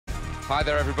Hi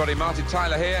there everybody, Martin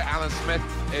Tyler here. Alan Smith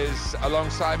is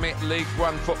alongside me. League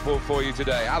One football for you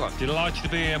today. Alan. Delighted to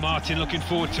be here, Martin, looking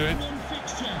forward to it.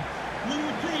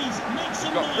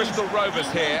 We've got Bristol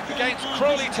Rovers here against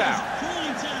Crawley Town.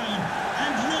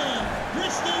 And your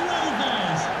Bristol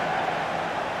Rovers.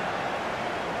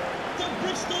 The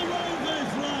Bristol Rovers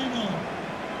lineup.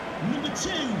 Number 2,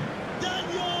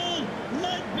 Daniel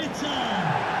Ledbetter.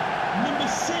 Number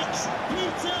 6,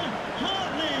 Peter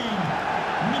Hartling.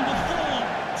 Number 4,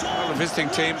 Tom. Well, the visiting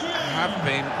team have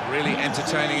been really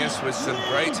entertaining us with some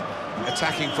great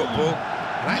attacking football.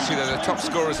 And actually, they're the top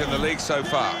scorers in the league so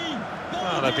far.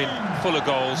 Well, they've been full of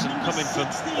goals and coming from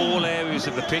all areas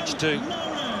of the pitch too.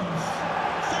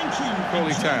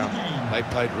 Crawley Town, they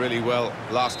played really well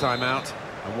last time out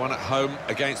and won at home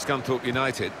against Scunthorpe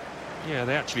United. Yeah,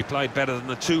 they actually played better than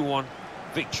the 2-1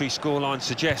 victory scoreline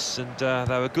suggests, and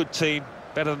they're a good team,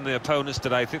 better than the opponents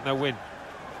today. I think they'll win.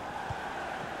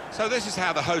 So this is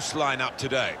how the hosts line up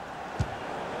today.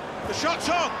 The shot's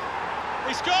on!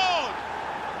 He scored!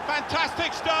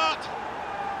 Fantastic start!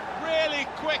 Really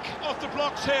quick off the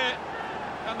blocks here,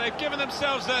 and they've given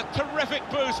themselves a terrific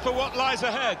boost for what lies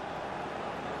ahead.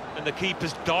 And the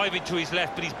keeper's diving to his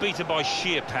left, but he's beaten by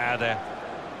sheer power there.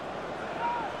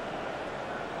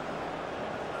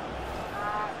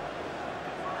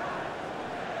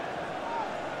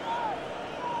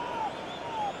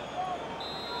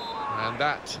 And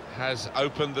that has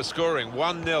opened the scoring.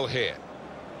 1-0 here.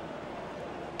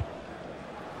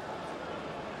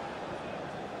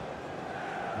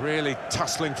 Really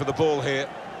tussling for the ball here.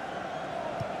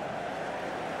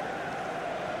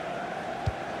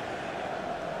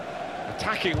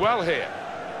 Attacking well here.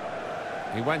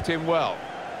 He went in well.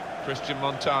 Christian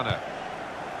Montano.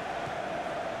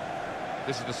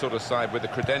 This is the sort of side with the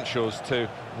credentials to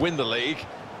win the league,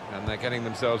 and they're getting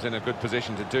themselves in a good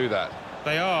position to do that.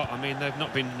 They are. I mean, they've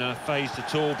not been fazed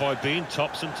at all by being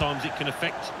top. Sometimes it can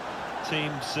affect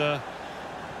teams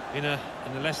in a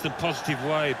less than positive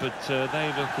way, but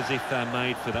they look as if they're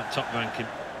made for that top ranking.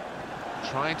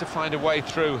 Trying to find a way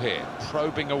through here,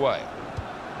 probing away.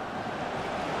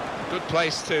 Good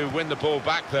place to win the ball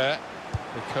back there,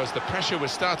 because the pressure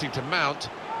was starting to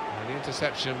mount, and the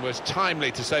interception was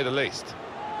timely, to say the least.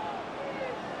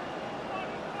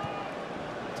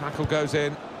 Tackle goes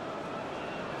in.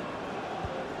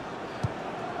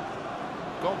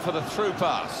 Gone for the through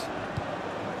pass.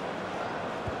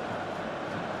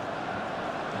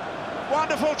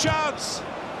 Wonderful chance!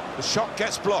 The shot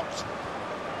gets blocked.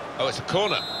 Oh, it's a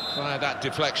corner via that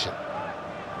deflection.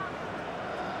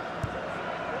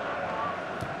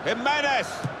 Jimenez!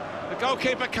 The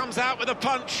goalkeeper comes out with a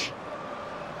punch.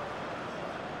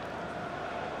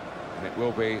 And it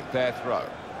will be their throw.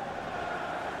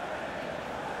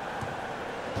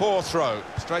 Poor throw,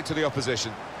 straight to the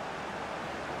opposition.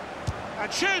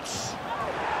 And shoots!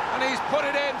 And he's put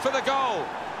it in for the goal.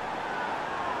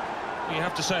 You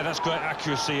have to say that's great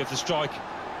accuracy of the strike,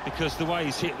 because the way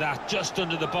he's hit that just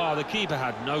under the bar, the keeper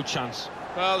had no chance.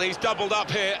 Well, he's doubled up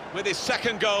here with his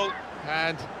second goal,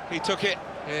 and he took it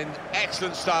in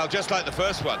excellent style, just like the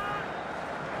first one.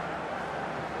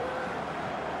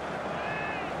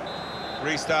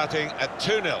 Restarting at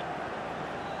 2-0.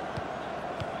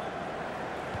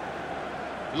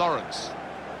 Lawrence.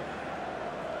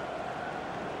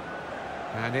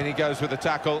 And in he goes with the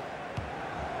tackle.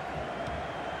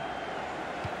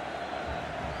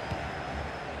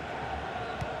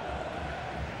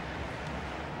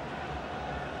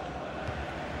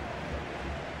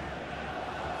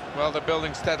 Well, they're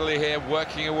building steadily here,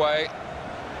 working away.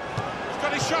 He's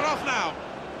got his shot off now.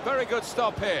 Very good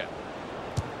stop here.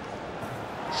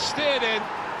 Steered in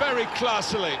very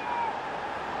classily.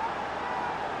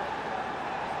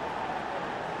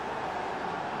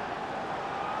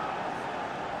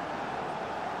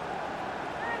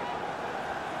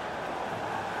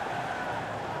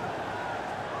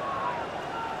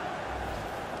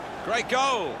 Great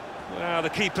goal. Well, the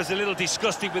keeper's a little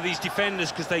disgusted with these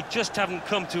defenders because they just haven't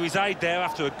come to his aid there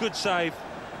after a good save.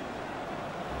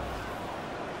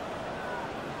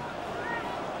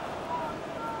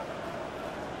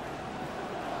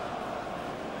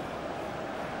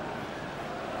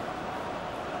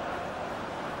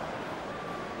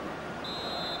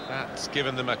 That's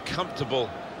given them a comfortable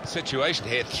situation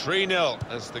here.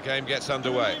 3-0 as the game gets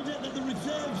underway.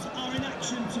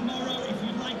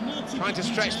 Trying to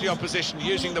stretch the opposition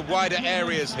using the wider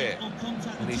areas here.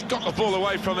 And he's got the ball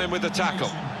away from him with the tackle.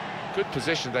 Good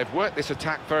position. They've worked this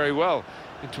attack very well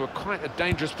into quite a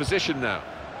dangerous position now.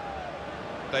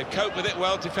 They've coped with it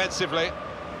well defensively.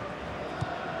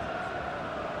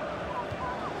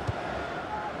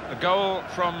 A goal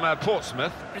from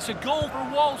Portsmouth. It's a goal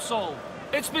for Walsall.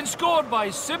 It's been scored by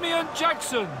Simeon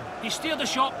Jackson. He steered the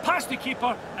shot past the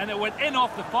keeper and it went in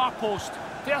off the far post.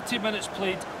 30 minutes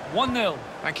played, 1-0.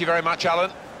 Thank you very much, Alan.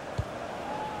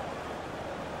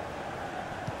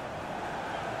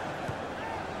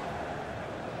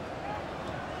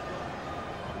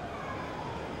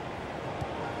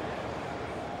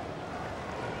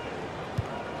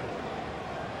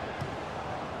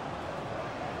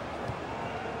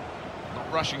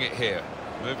 Not rushing it here.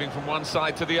 Moving from one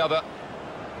side to the other.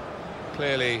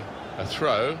 Clearly a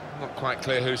throw. Not quite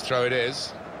clear whose throw it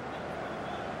is.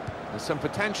 There's some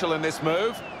potential in this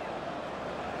move.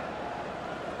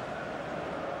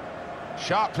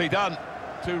 Sharply done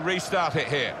to restart it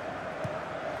here.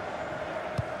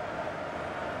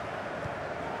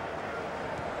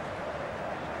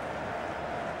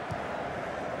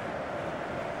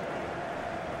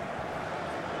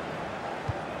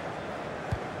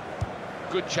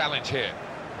 Good challenge here.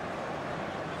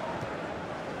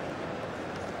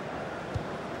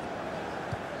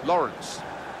 Lawrence.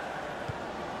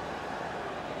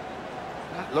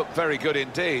 That looked very good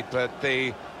indeed, but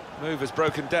the move has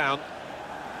broken down.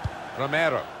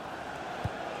 Romero.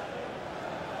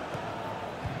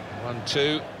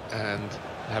 1-2, and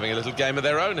having a little game of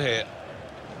their own here.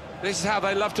 This is how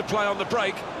they love to play on the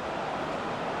break.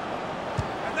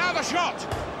 And now the shot!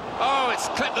 Oh, it's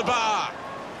clipped the bar.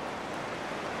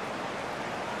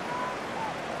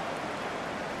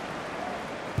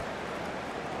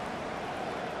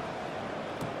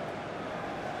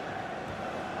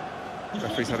 The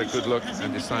referee's had a good look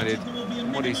and decided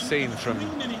what he's seen from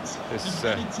this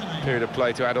period of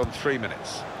play to add on 3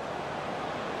 minutes.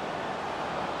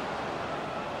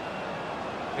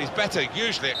 He's better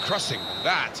usually at crossing than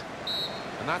that.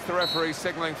 And that's the referee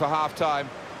signalling for half-time,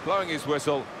 blowing his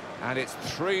whistle, and it's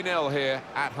 3-0 here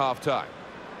at half-time.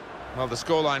 Well, the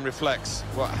scoreline reflects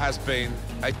what has been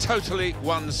a totally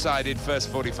one-sided first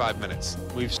 45 minutes.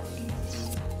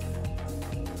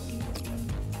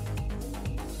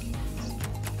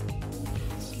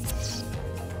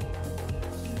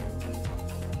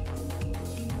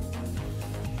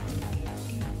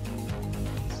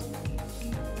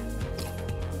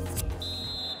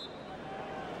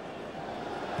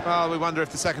 Well, we wonder if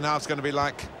the second half's going to be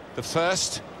like the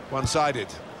first, one-sided.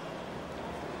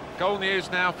 Goal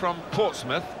news now from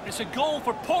Portsmouth. It's a goal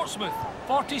for Portsmouth.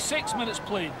 46 minutes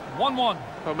played, 1-1.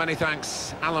 Well, many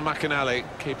thanks, Alan McInally,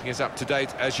 keeping us up to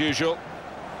date as usual.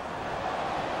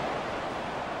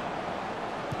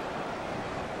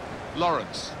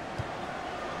 Lawrence.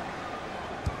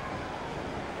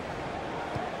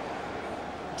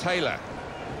 Taylor.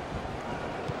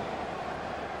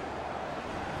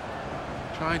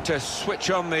 Trying to switch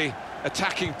on the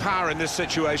attacking power in this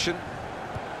situation.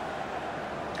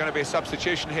 It's going to be a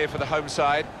substitution here for the home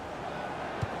side.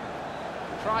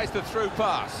 Tries the through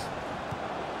pass.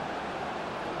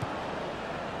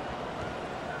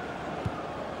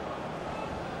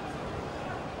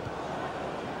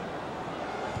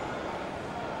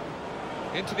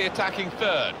 Into the attacking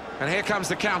third. And here comes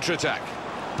the counter-attack.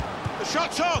 The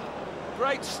shot's on!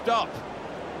 Great stop.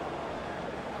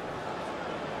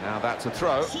 Now that's a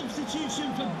throw.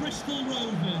 Substitution for Bristol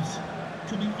Rovers.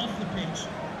 Coming off the pitch,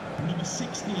 number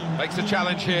 16. Makes a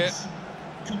challenge here.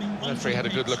 The referee had a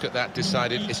good look at that,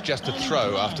 decided it's just a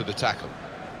throw after the tackle.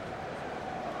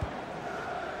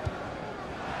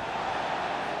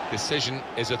 Decision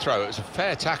is a throw. It was a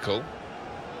fair tackle.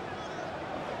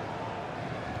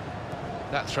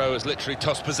 That throw has literally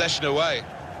tossed possession away.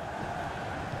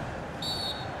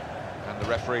 And the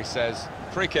referee says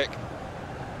free kick.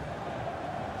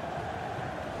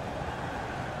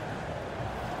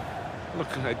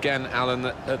 Look again, Alan,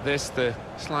 at this, the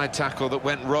slide tackle that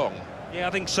went wrong. Yeah, I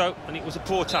think so, and it was a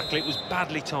poor tackle. It was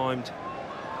badly timed.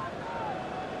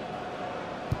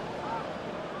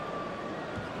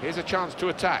 Here's a chance to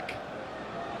attack.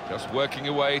 Just working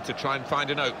away to try and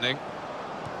find an opening.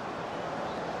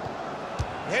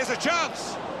 Here's a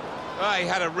chance! Oh, he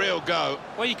had a real go.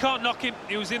 Well, you can't knock him.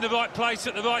 He was in the right place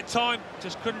at the right time.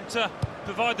 Just couldn't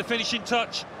provide the finishing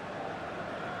touch.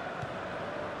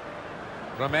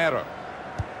 Romero.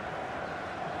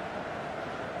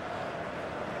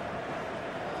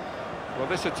 Well,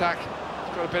 this attack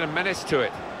has got a bit of menace to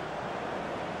it.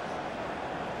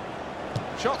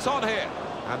 Shots on here.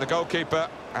 And the goalkeeper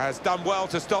has done well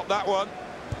to stop that one.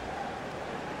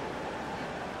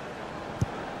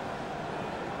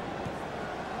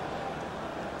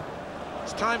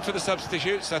 It's time for the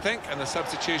substitutes, I think, and the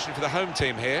substitution for the home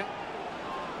team here.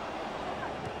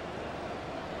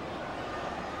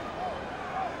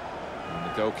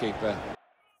 And the goalkeeper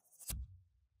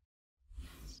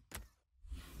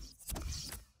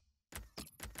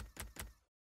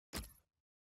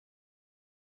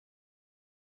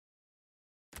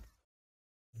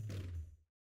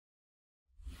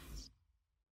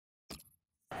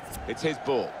It's his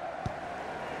ball.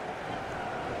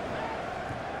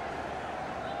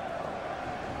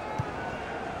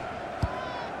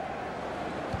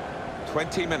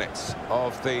 "20 minutes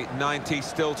of the 90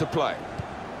 still to play.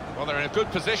 Well, they're in a good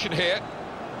position here.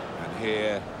 And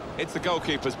here, it's the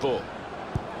goalkeeper's ball.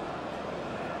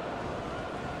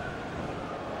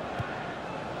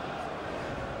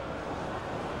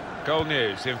 Goal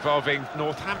news involving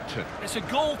Northampton. It's a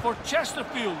goal for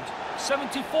Chesterfield.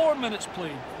 74 minutes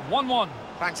played. 1-1.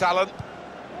 Thanks, Alan.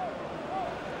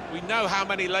 We know how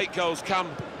many late goals come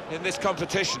in this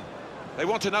competition. They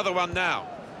want another one now.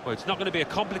 Well, it's not going to be a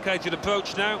complicated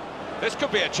approach now. This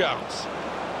could be a chance.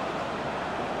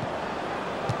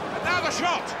 And now the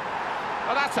shot!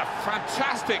 Oh, that's a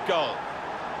fantastic goal.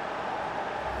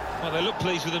 Well, they look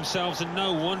pleased with themselves, and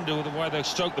no wonder with the way they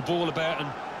stroked the ball about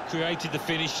and created the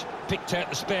finish, picked out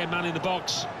the spare man in the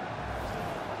box.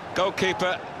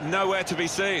 Goalkeeper nowhere to be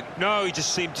seen. No, he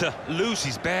just seemed to lose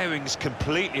his bearings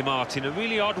completely, Martin. A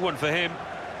really odd one for him.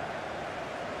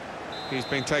 He's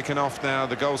been taken off now,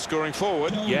 the goal scoring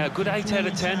forward. Yeah, good 8 out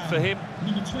of 10 for him.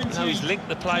 You know, he's linked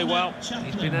the play well,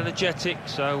 he's been energetic,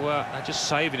 so they're just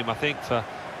saving him, I think, for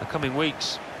the coming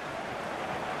weeks.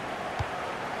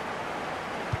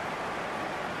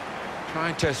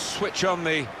 Trying to switch on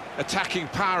the attacking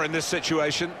power in this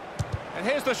situation. And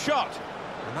here's the shot.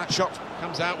 And that shot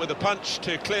Comes out with a punch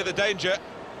to clear the danger.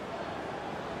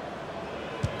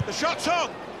 The shot's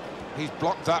on. He's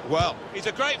blocked that well. He's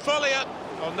a great volleyer.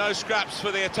 Oh, no scraps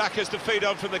for the attackers to feed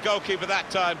on from the goalkeeper that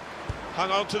time. Hung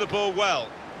on to the ball well.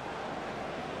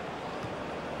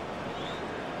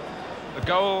 The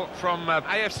goal from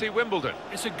AFC Wimbledon.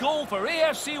 It's a goal for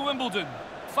AFC Wimbledon.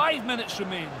 5 minutes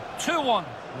remain. 2-1.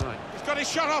 Right. He's got his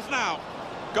shot off now.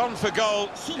 Gone for goal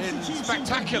in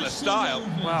spectacular style.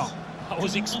 Well, I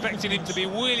was expecting him to be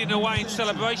wheeling away in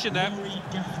celebration there.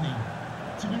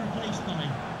 To be replaced by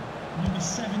number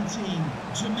 17,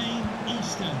 Jermaine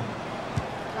Easton.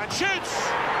 And shoots!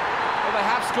 Well, they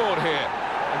have scored here,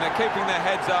 and they're keeping their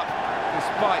heads up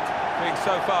despite being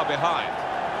so far behind.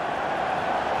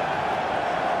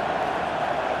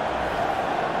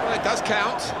 Well, it does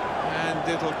count, and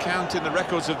it'll count in the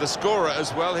records of the scorer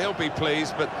as well. He'll be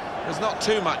pleased, but there's not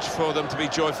too much for them to be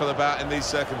joyful about in these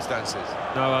circumstances.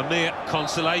 No, a mere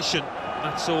consolation.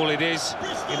 That's all it is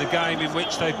in a game in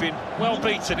which they've been well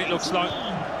beaten, it looks like.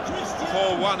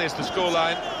 4-1 is the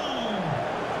scoreline.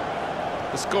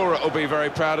 The scorer will be very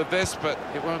proud of this, but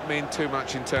it won't mean too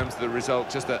much in terms of the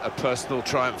result, just a personal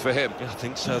triumph for him. Yeah, I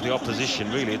think so. The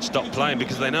opposition really had stopped playing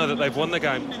because they know that they've won the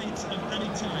game. The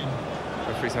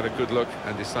referee's had a good look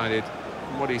and decided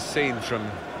what he's seen from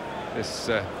this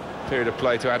period of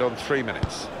play to add on 3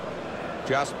 minutes.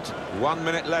 Just 1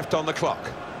 minute left on the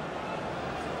clock.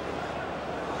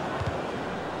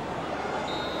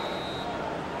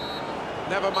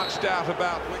 Never much doubt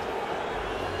about which...